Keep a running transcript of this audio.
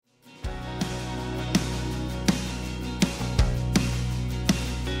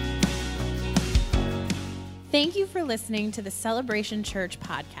Thank you for listening to the Celebration Church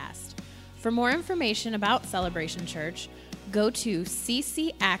podcast. For more information about Celebration Church, go to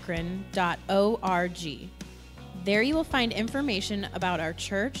ccakron.org. There you will find information about our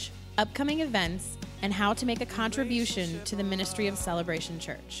church, upcoming events, and how to make a contribution to the ministry of Celebration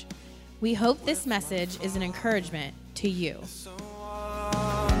Church. We hope this message is an encouragement to you.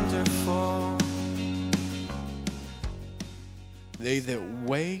 They that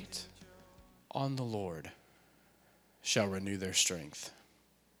wait on the Lord shall renew their strength.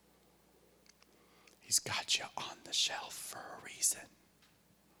 He's got you on the shelf for a reason.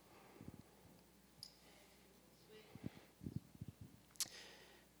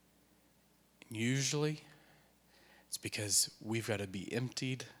 Usually, it's because we've got to be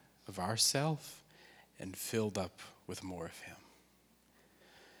emptied of ourself and filled up with more of Him.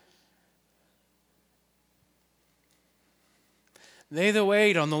 They that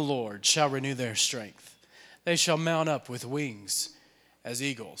wait on the Lord shall renew their strength. They shall mount up with wings as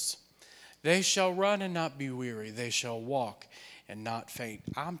eagles. They shall run and not be weary. They shall walk and not faint.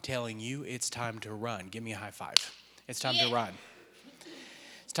 I'm telling you, it's time to run. Give me a high five. It's time to run.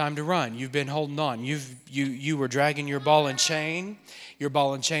 It's time to run. You've been holding on. You were dragging your ball and chain. Your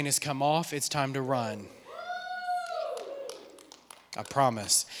ball and chain has come off. It's time to run. I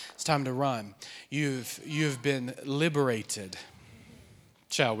promise. It's time to run. You've been liberated,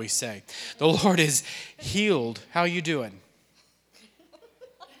 shall we say. The Lord is healed. How are you doing?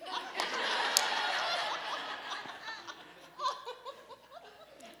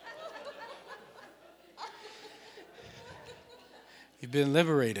 You've been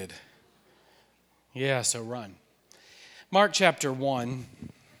liberated. Yeah, so run. Mark chapter 1.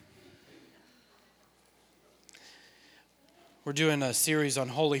 We're doing a series on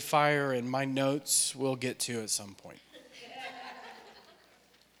holy fire, and my notes we'll get to at some point.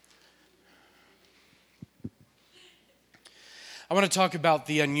 I want to talk about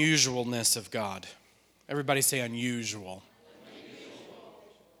the unusualness of God. Everybody say unusual.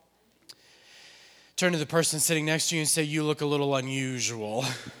 Turn to the person sitting next to you and say, you look a little unusual.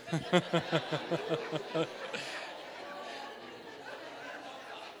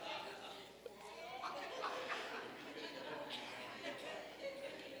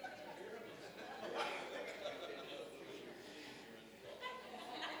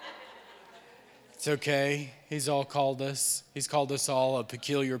 It's okay. He's all called us. He's called us all a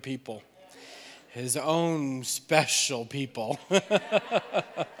peculiar people. His own special people.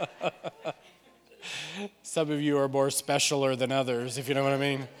 Some of you are more specialer than others, if you know what I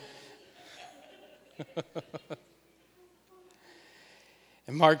mean.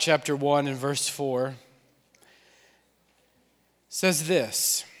 In Mark chapter 1 and verse 4, says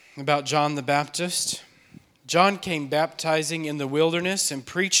this about John the Baptist. John came baptizing in the wilderness and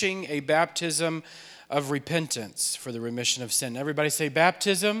preaching a baptism of repentance for the remission of sin. Everybody say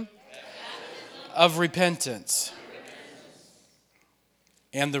baptism, of repentance.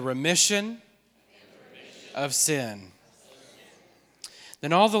 And the remission of sin.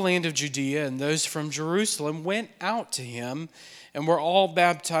 Then all the land of Judea and those from Jerusalem went out to him and were all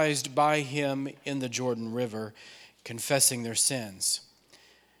baptized by him in the Jordan River, confessing their sins.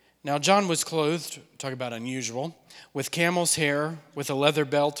 Now John was clothed, talk about unusual, with camel's hair, with a leather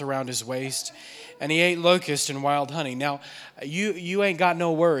belt around his waist, and he ate locust and wild honey. Now, you ain't got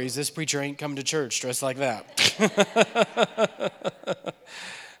no worries. This preacher ain't come to church dressed like that.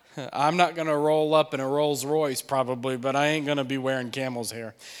 I'm not going to roll up in a Rolls Royce probably, but I ain't going to be wearing camel's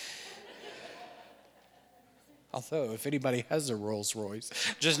hair. Although, if anybody has a Rolls Royce,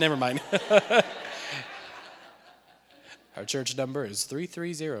 just never mind. Our church number is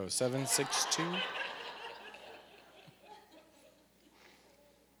 330-762.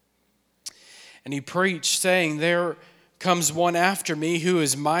 And he preached, saying, there comes one after me who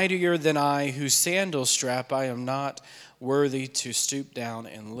is mightier than I, whose sandal strap I am not worthy to stoop down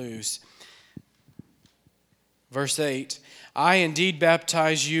and loose. Verse 8, I indeed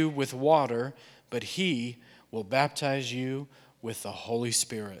baptize you with water, but he will baptize you with the Holy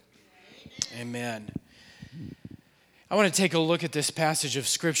Spirit. Amen. I want to take a look at this passage of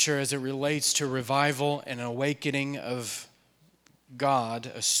Scripture as it relates to revival and an awakening of God,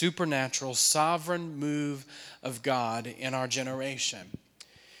 a supernatural, sovereign move of God in our generation.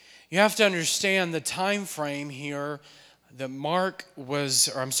 You have to understand the time frame here that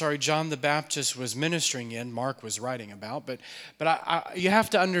John the Baptist was ministering in, Mark was writing about, but you have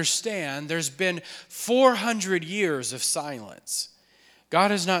to understand there's been 400 years of silence.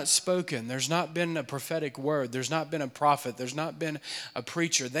 God has not spoken. There's not been a prophetic word. There's not been a prophet. There's not been a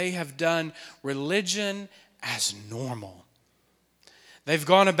preacher. They have done religion as normal. They've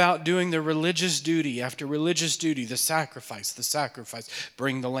gone about doing their religious duty after religious duty, the sacrifice.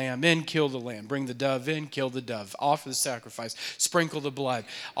 Bring the lamb in, kill the lamb. Bring the dove in, kill the dove. Offer the sacrifice, sprinkle the blood,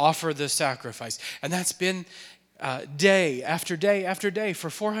 offer the sacrifice. And that's been day after day after day for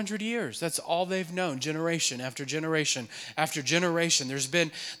 400 years. That's all they've known, generation after generation after generation. There's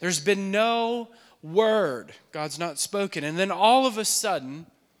been no word. God's not spoken. And then all of a sudden,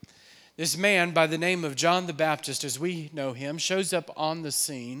 this man by the name of John the Baptist, as we know him, shows up on the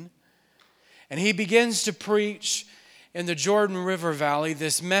scene, and he begins to preach in the Jordan River Valley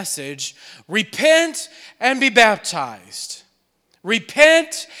this message: repent and be baptized.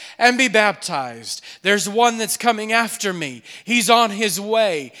 Repent and be baptized. There's one that's coming after me. He's on his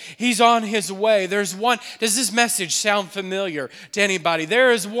way. He's on his way. There's one. Does this message sound familiar to anybody?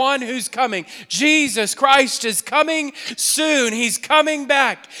 There is one who's coming. Jesus Christ is coming soon. He's coming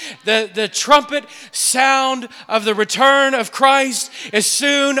back. The trumpet sound of the return of Christ is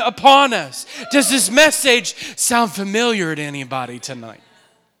soon upon us. Does this message sound familiar to anybody tonight?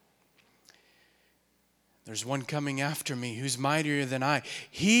 There's one coming after me who's mightier than I.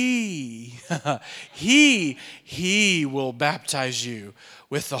 He will baptize you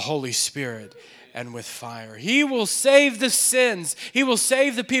with the Holy Spirit and with fire. He will save the sins. He will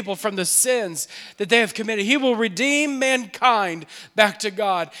save the people from the sins that they have committed. He will redeem mankind back to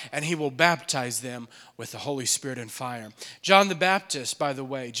God, and he will baptize them with the Holy Spirit and fire. John the Baptist, by the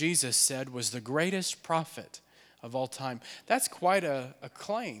way, Jesus said, was the greatest prophet of all time. That's quite a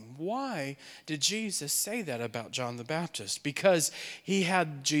claim. Why did Jesus say that about John the Baptist? Because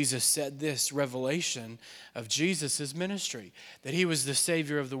Jesus said this revelation of Jesus' ministry, that he was the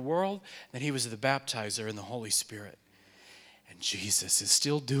Savior of the world, that he was the baptizer in the Holy Spirit. And Jesus is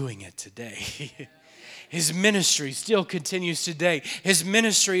still doing it today. His ministry still continues today. His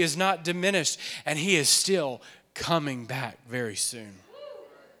ministry is not diminished, and he is still coming back very soon.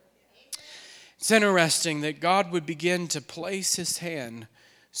 It's interesting that God would begin to place his hand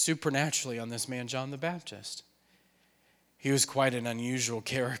supernaturally on this man, John the Baptist. He was quite an unusual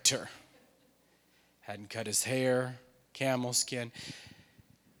character. Hadn't cut his hair, camel skin,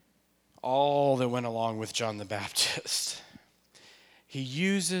 all that went along with John the Baptist. He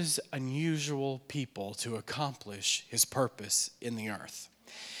uses unusual people to accomplish his purpose in the earth.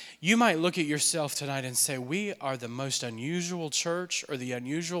 You might look at yourself tonight and say, we are the most unusual church, or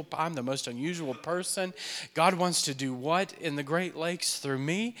I'm the most unusual person. God wants to do what in the Great Lakes through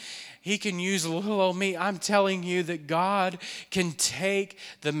me? He can use little old me. I'm telling you that God can take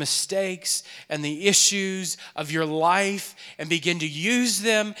the mistakes and the issues of your life and begin to use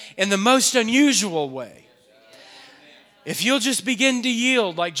them in the most unusual way. If you'll just begin to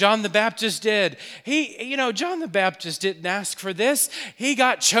yield like John the Baptist did. John the Baptist didn't ask for this. He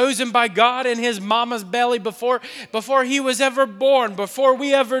got chosen by God in his mama's belly before he was ever born, before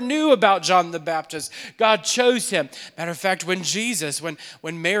we ever knew about John the Baptist. God chose him. Matter of fact, when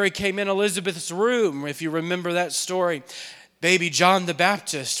Mary came in Elizabeth's room, if you remember that story, baby John the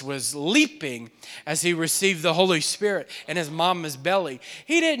Baptist was leaping as he received the Holy Spirit in his mama's belly.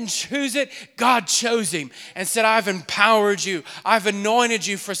 He didn't choose it. God chose him and said, I've empowered you. I've anointed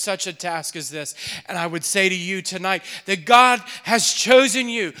you for such a task as this. And I would say to you tonight that God has chosen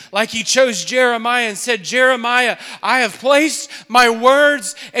you like he chose Jeremiah and said, Jeremiah, I have placed my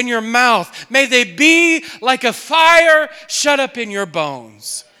words in your mouth. May they be like a fire shut up in your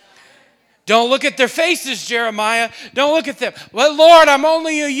bones. Don't look at their faces, Jeremiah. Don't look at them. Well, Lord, I'm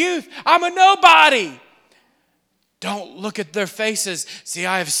only a youth. I'm a nobody. Don't look at their faces. See,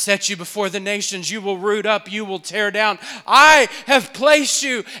 I have set you before the nations. You will root up. You will tear down. I have placed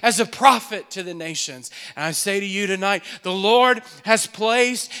you as a prophet to the nations. And I say to you tonight, the Lord has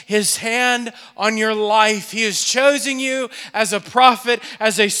placed his hand on your life. He has chosen you as a prophet,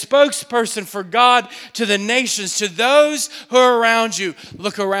 as a spokesperson for God to the nations, to those who are around you.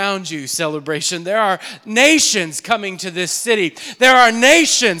 Look around you, Celebration. There are nations coming to this city. There are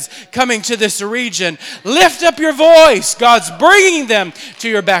nations coming to this region. Lift up your voice. God's bringing them to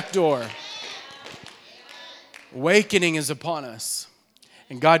your back door. Awakening is upon us.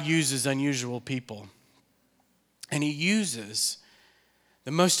 And God uses unusual people. And he uses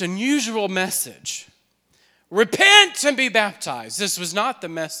the most unusual message. Repent and be baptized. This was not the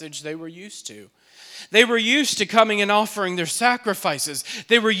message they were used to. They were used to coming and offering their sacrifices.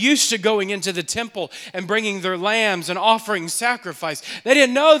 They were used to going into the temple and bringing their lambs and offering sacrifice. They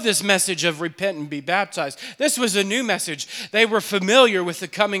didn't know this message of repent and be baptized. This was a new message. They were familiar with the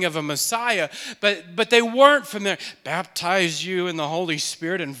coming of a Messiah, but they weren't familiar. Baptize you in the Holy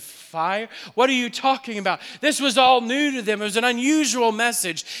Spirit and fire? What are you talking about? This was all new to them. It was an unusual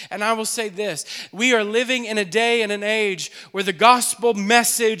message. And I will say this, we are living in a day and an age where the gospel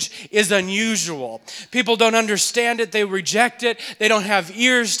message is unusual. People don't understand it. They reject it. They don't have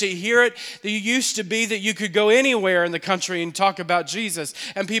ears to hear it. It used to be that you could go anywhere in the country and talk about Jesus,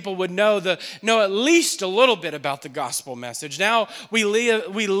 and people would know at least a little bit about the gospel message. Now we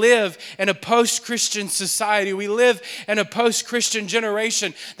live in a post-Christian society. We live in a post-Christian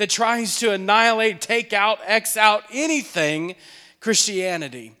generation that tries to annihilate, take out, X out anything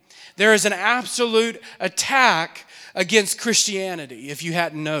Christianity. There is an absolute attack against Christianity, if you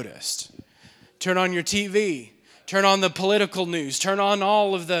hadn't noticed. Turn on your TV. Turn on the political news. Turn on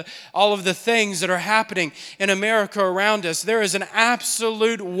all of the things that are happening in America around us. There is an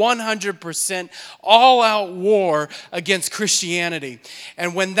absolute 100% all-out war against Christianity.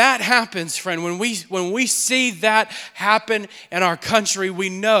 And when that happens, friend, when we see that happen in our country, we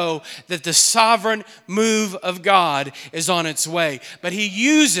know that the sovereign move of God is on its way. But He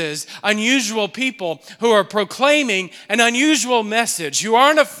uses unusual people who are proclaiming an unusual message, who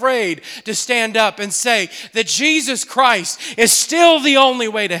aren't afraid to stand up and say that Jesus Christ is still the only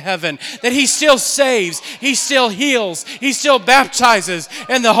way to heaven, that He still saves, He still heals, He still baptizes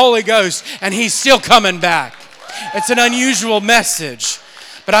in the Holy Ghost, and He's still coming back. It's an unusual message,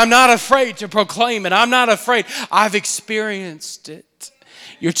 but I'm not afraid to proclaim it. I'm not afraid. I've experienced it.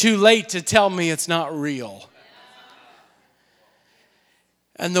 You're too late to tell me it's not real.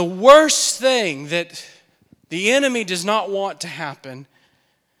 And the worst thing that the enemy does not want to happen,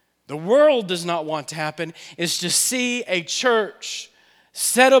 the world does not want to happen, is to see a church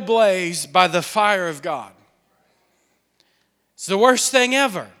set ablaze by the fire of God. It's the worst thing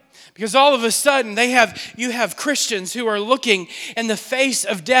ever. Because all of a sudden you have Christians who are looking in the face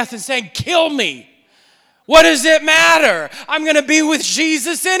of death and saying, kill me. What does it matter? I'm going to be with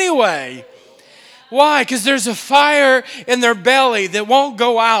Jesus anyway. Why? Because there's a fire in their belly that won't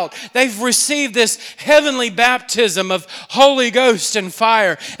go out. They've received this heavenly baptism of Holy Ghost and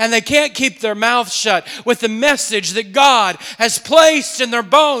fire, and they can't keep their mouth shut with the message that God has placed in their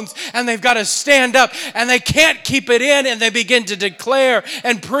bones, and they've got to stand up, and they can't keep it in, and they begin to declare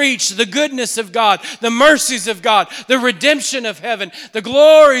and preach the goodness of God, the mercies of God, the redemption of heaven, the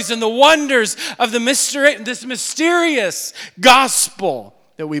glories and the wonders of this mysterious gospel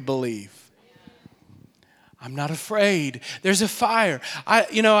that we believe. I'm not afraid. There's a fire.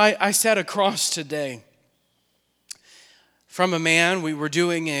 I sat across today from a man. We were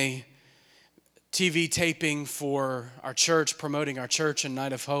doing a TV taping for our church, promoting our church in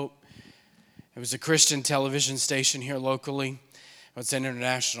Night of Hope. It was a Christian television station here locally. It's a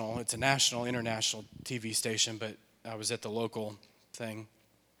national international TV station, but I was at the local thing.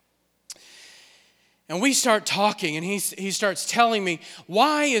 And we start talking, and he starts telling me,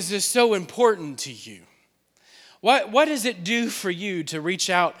 why is this so important to you? What does it do for you to reach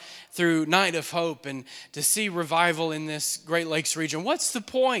out through Night of Hope and to see revival in this Great Lakes region? What's the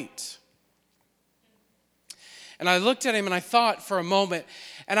point? And I looked at him and I thought for a moment,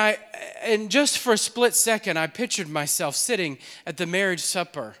 and just for a split second, I pictured myself sitting at the marriage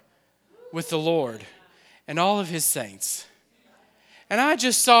supper with the Lord and all of His saints. And I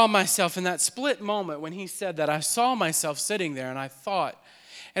just saw myself in that split moment when he said that. I saw myself sitting there and I thought,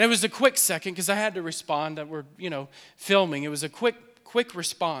 and it was a quick second because I had to respond. We're, filming. It was a quick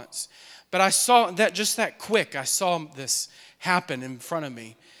response. But I saw that quick. I saw this happen in front of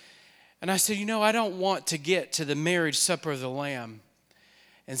me. And I said, I don't want to get to the marriage supper of the Lamb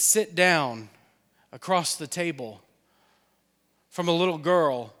and sit down across the table from a little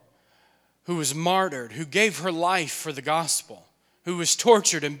girl who was martyred, who gave her life for the gospel, who was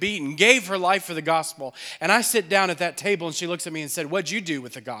tortured and beaten, gave her life for the gospel. And I sit down at that table and she looks at me and said, what'd you do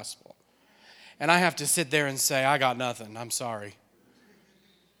with the gospel? And I have to sit there and say, I got nothing. I'm sorry.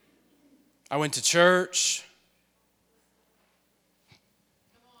 I went to church.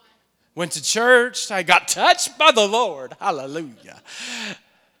 Went to church. I got touched by the Lord. Hallelujah.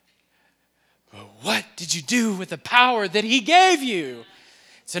 But what did you do with the power that He gave you?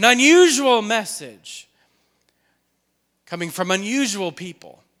 It's an unusual message coming from unusual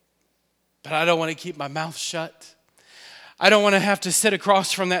people. But I don't want to keep my mouth shut. I don't want to have to sit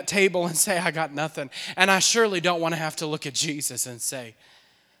across from that table and say, I got nothing. And I surely don't want to have to look at Jesus and say,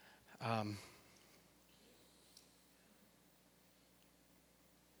 I've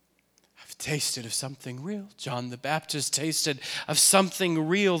tasted of something real. John the Baptist tasted of something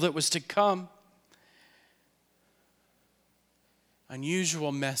real that was to come.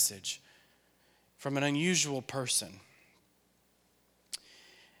 Unusual message from an unusual person.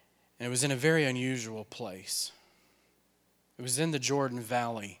 And it was in a very unusual place. It was in the Jordan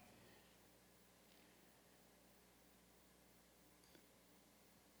Valley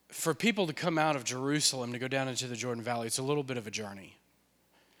for people to come out of Jerusalem to go down into the Jordan Valley, it's a little bit of a journey.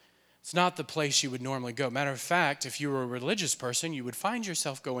 It's not the place you would normally go. Matter of fact, if you were a religious person, you would find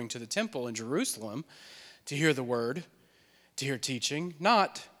yourself going to the temple in Jerusalem to hear the word, to hear teaching,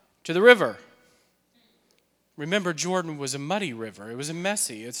 not to the river. Remember, Jordan was a muddy river. It was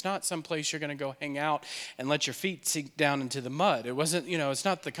messy. It's not some place you're going to go hang out and let your feet sink down into the mud. It wasn't, it's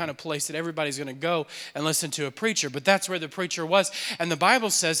not the kind of place that everybody's going to go and listen to a preacher, but that's where the preacher was. And the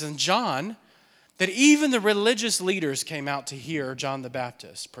Bible says in John that even the religious leaders came out to hear John the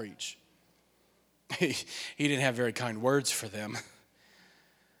Baptist preach. He didn't have very kind words for them,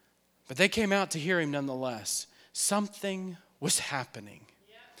 but they came out to hear him nonetheless. Something was happening.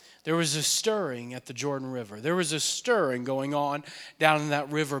 There was a stirring at the Jordan River. There was a stirring going on down in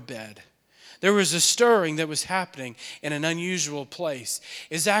that riverbed. There was a stirring that was happening in an unusual place.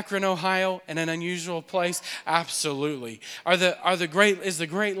 Is Akron, Ohio, in an unusual place? Absolutely. Is the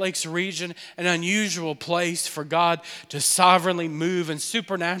Great Lakes region an unusual place for God to sovereignly move and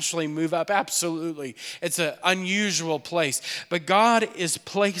supernaturally move up? Absolutely. It's an unusual place. But God is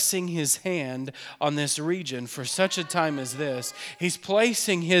placing his hand on this region for such a time as this. He's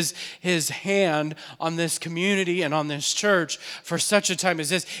placing his hand on this community and on this church for such a time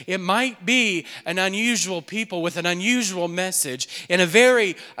as this. It might be an unusual people with an unusual message in a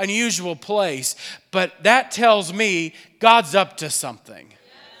very unusual place, but that tells me God's up to something.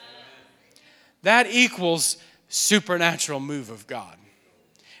 That equals supernatural move of God.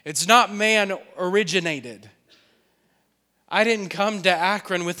 It's not man originated. I didn't come to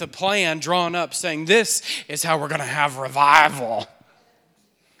Akron with a plan drawn up saying this is how we're going to have revival.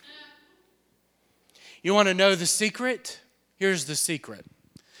 You want to know the secret? Here's the secret.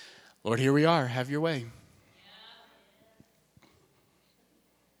 Lord, here we are. Have your way.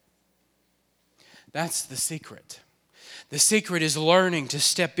 That's the secret. The secret is learning to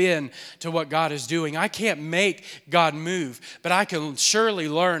step in to what God is doing. I can't make God move, but I can surely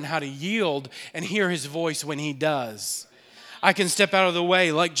learn how to yield and hear his voice when he does. I can step out of the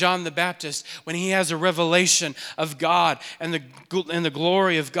way like John the Baptist when he has a revelation of God and the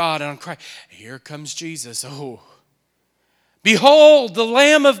glory of God. And I'm crying, here comes Jesus. Oh, behold, the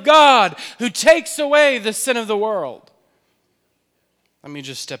Lamb of God who takes away the sin of the world. Let me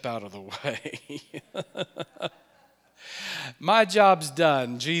just step out of the way. My job's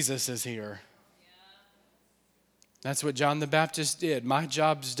done. Jesus is here. That's what John the Baptist did. My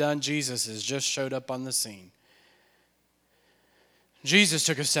job's done. Jesus has just showed up on the scene. Jesus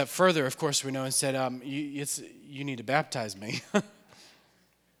took a step further, of course, we know, and said, you need to baptize me.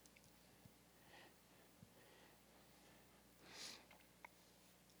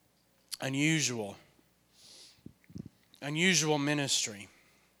 Unusual ministry,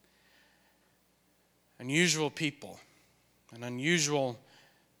 unusual people, an unusual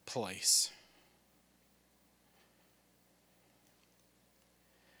place.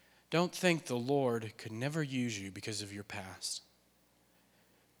 Don't think the Lord could never use you because of your past.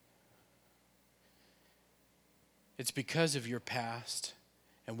 It's because of your past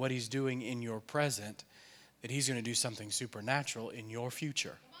and what he's doing in your present that he's going to do something supernatural in your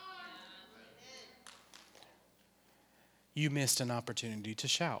future. You missed an opportunity to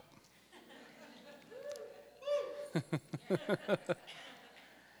shout.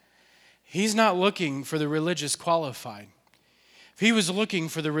 He's not looking for the religious qualified. If he was looking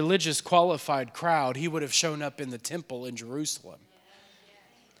for the religious qualified crowd, he would have shown up in the temple in Jerusalem.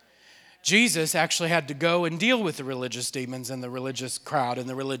 Jesus actually had to go and deal with the religious demons and the religious crowd in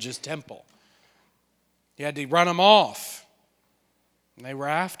the religious temple. He had to run them off. And they were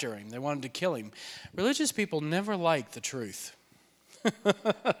after him. They wanted to kill him. Religious people never like the truth.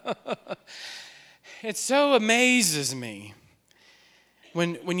 It so amazes me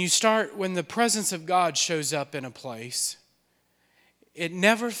when the presence of God shows up in a place, it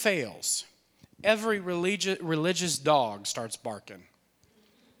never fails. Every religious dog starts barking.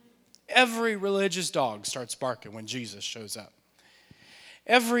 Every religious dog starts barking when Jesus shows up.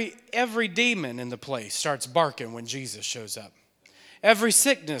 Every demon in the place starts barking when Jesus shows up. Every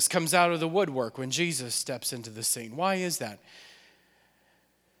sickness comes out of the woodwork when Jesus steps into the scene. Why is that?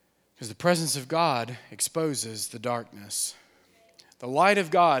 Because the presence of God exposes the darkness. The light of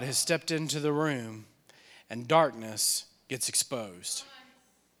God has stepped into the room and darkness gets exposed.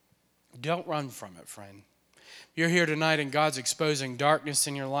 Don't run from it, friend. You're here tonight and God's exposing darkness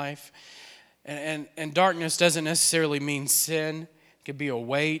in your life. And darkness doesn't necessarily mean sin. It could be a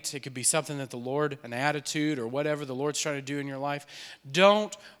weight. It could be something that the Lord, an attitude or whatever the Lord's trying to do in your life.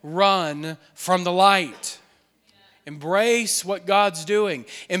 Don't run from the light. Embrace what God's doing.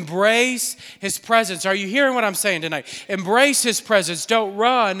 Embrace His presence. Are you hearing what I'm saying tonight? Embrace His presence. Don't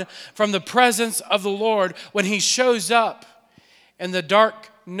run from the presence of the Lord when He shows up in the dark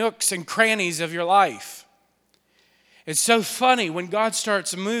nooks and crannies of your life. It's so funny when God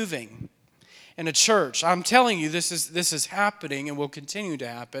starts moving in a church. I'm telling you, this is happening and will continue to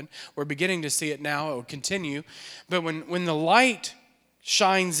happen. We're beginning to see it now. It will continue. But when the light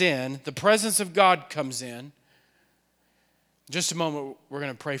shines in, the presence of God comes in. Just a moment, we're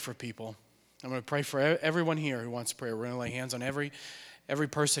going to pray for people. I'm going to pray for everyone here who wants prayer. We're going to lay hands on every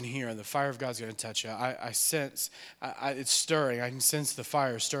person here, and the fire of God's going to touch you. I sense, it's stirring. I can sense the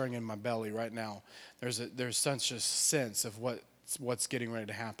fire stirring in my belly right now. There's such a sense of what's getting ready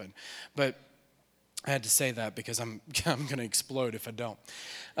to happen. But I had to say that because I'm going to explode if I don't.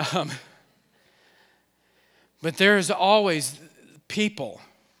 But there's always people,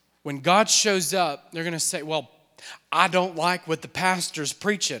 when God shows up, they're going to say, well, I don't like what the pastor's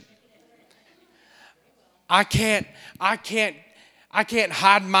preaching. I can't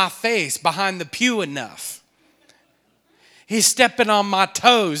hide my face behind the pew enough. He's stepping on my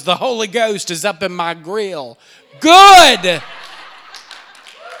toes. The Holy Ghost is up in my grill. Good!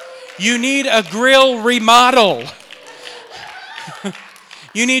 You need a grill remodel.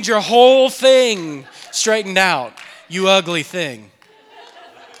 You need your whole thing straightened out, you ugly thing.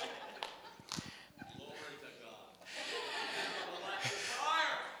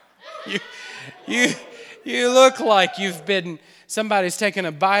 You look like somebody's taken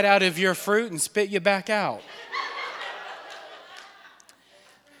a bite out of your fruit and spit you back out.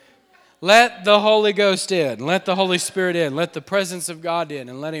 Let the Holy Ghost in. Let the Holy Spirit in. Let the presence of God in,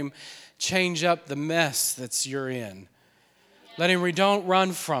 and let Him change up the mess that's you're in. Don't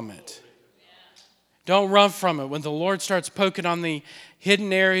run from it. Don't run from it. When the Lord starts poking on the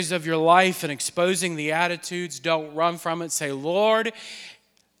hidden areas of your life and exposing the attitudes, don't run from it. Say, Lord,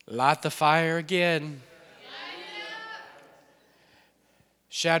 light the fire again.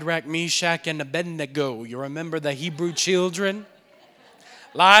 Shadrach, Meshach, and Abednego. You remember the Hebrew children?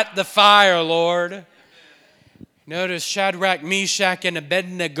 Light the fire, Lord. Notice Shadrach, Meshach, and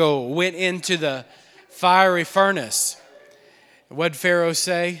Abednego went into the fiery furnace. What did Pharaoh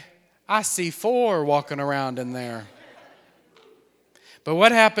say? I see 4 walking around in there. But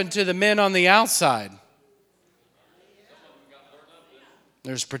what happened to the men on the outside?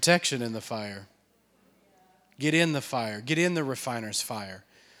 There's protection in the fire. Get in the fire. Get in the refiner's fire.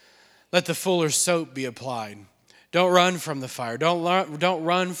 Let the fuller's soap be applied. Don't run from the fire. Don't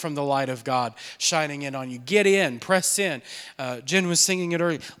run from the light of God shining in on you. Get in. Press in. Jen was singing it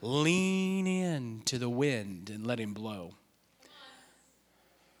earlier. Lean in to the wind and let Him blow.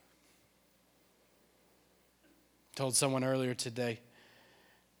 Told someone earlier today.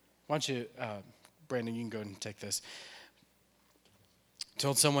 Why don't you, Brandon, you can go ahead and take this.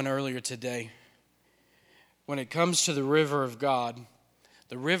 Told someone earlier today, when it comes to the river of God,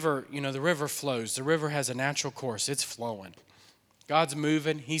 the river flows. The river has a natural course. It's flowing. God's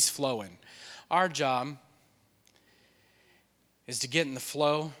moving. He's flowing. Our job is to get in the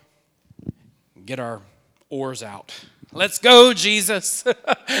flow and get our oars out. Let's go, Jesus.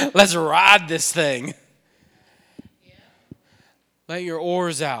 Let's ride this thing. Let your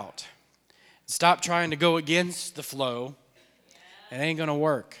oars out. Stop trying to go against the flow. It ain't going to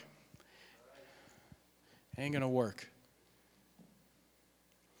work. It ain't going to work.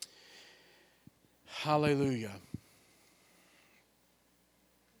 Hallelujah.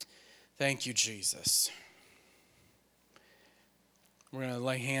 Thank you, Jesus. We're going to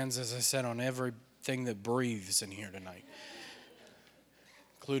lay hands, as I said, on everything that breathes in here tonight,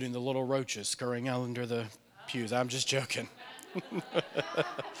 including the little roaches scurrying out under the pews. I'm just joking.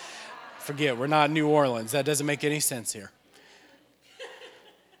 Forget, we're not in New Orleans. That doesn't make any sense here.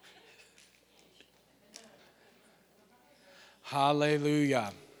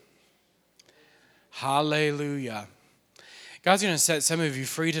 Hallelujah. Hallelujah. God's going to set some of you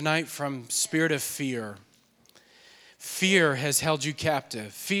free tonight from spirit of fear. Fear has held you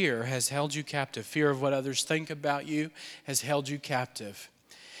captive. Fear has held you captive. Fear of what others think about you has held you captive.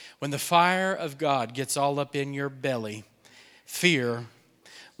 When the fire of God gets all up in your belly, fear,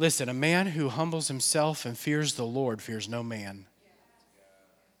 listen, a man who humbles himself and fears the Lord fears no man.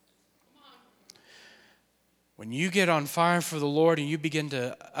 When you get on fire for the Lord and you begin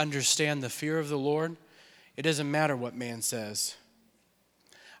to understand the fear of the Lord, it doesn't matter what man says.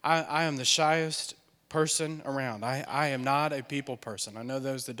 I am the shyest person around. I am not a people person. I know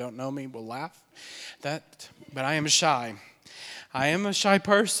those that don't know me will laugh, but I am shy. I am a shy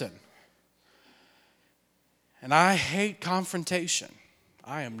person. And I hate confrontation.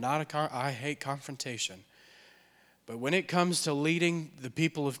 I hate confrontation. But when it comes to leading the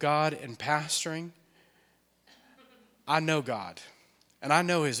people of God and pastoring, I know God, and I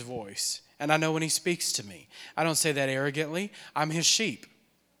know his voice, and I know when he speaks to me. I don't say that arrogantly. I'm his sheep.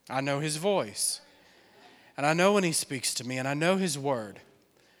 I know his voice, and I know when he speaks to me, and I know his word.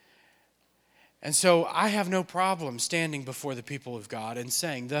 And so I have no problem standing before the people of God and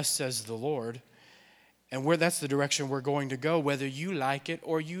saying, thus says the Lord, and that's the direction we're going to go, whether you like it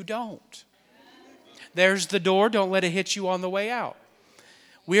or you don't. There's the door. Don't let it hit you on the way out.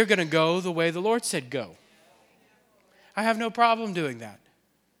 We're going to go the way the Lord said go. I have no problem doing that.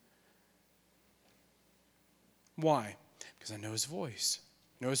 Why? Because I know his voice,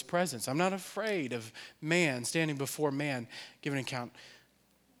 know his presence. I'm not afraid of man, standing before man, giving an account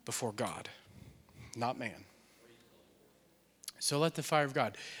before God, not man. So let the fire of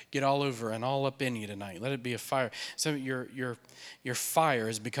God get all over and all up in you tonight. Let it be a fire. So your fire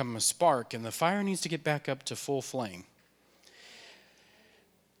has become a spark, and the fire needs to get back up to full flame.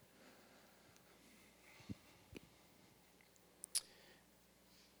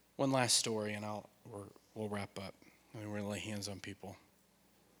 One last story, and we'll wrap up. And we're going to lay hands on people.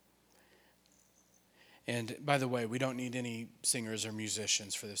 And by the way, we don't need any singers or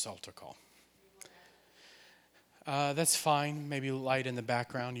musicians for this altar call. That's fine. Maybe light in the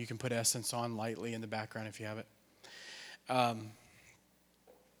background. You can put Essence on lightly in the background if you have it.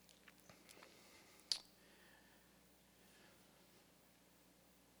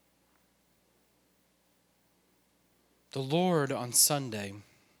 The Lord on Sunday,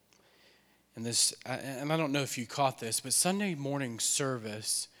 and I don't know if you caught this, but Sunday morning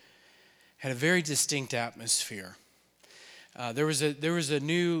service had a very distinct atmosphere.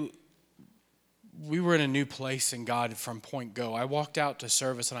 We were in a new place in God from point go. I walked out to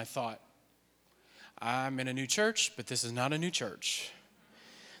service and I thought, I'm in a new church, but this is not a new church.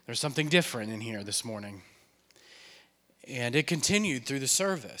 There's something different in here this morning. And it continued through the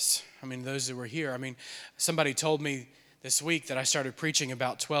service. I mean, those that were here. I mean, somebody told me this week that I started preaching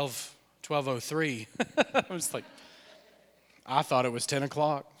about 12:03. I was like, I thought it was 10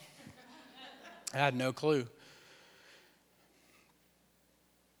 o'clock. I had no clue.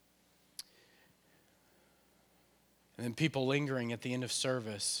 And then people lingering at the end of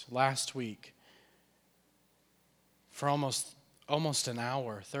service last week for almost an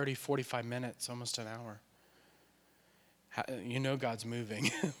hour, 30, 45 minutes, almost an hour. You know God's moving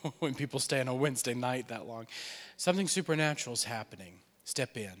when people stay on a Wednesday night that long. Something supernatural is happening.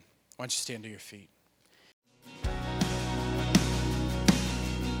 Step in. Why don't you stand to your feet?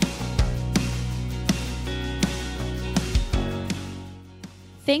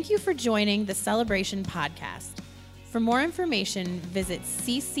 Thank you for joining the Celebration Podcast. For more information, visit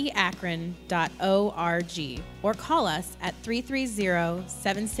ccakron.org or call us at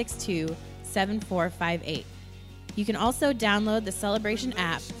 330-762-7458. You can also download the Celebration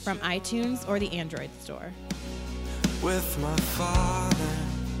app from iTunes or the Android store. With my Father,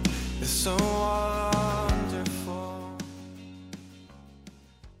 it's so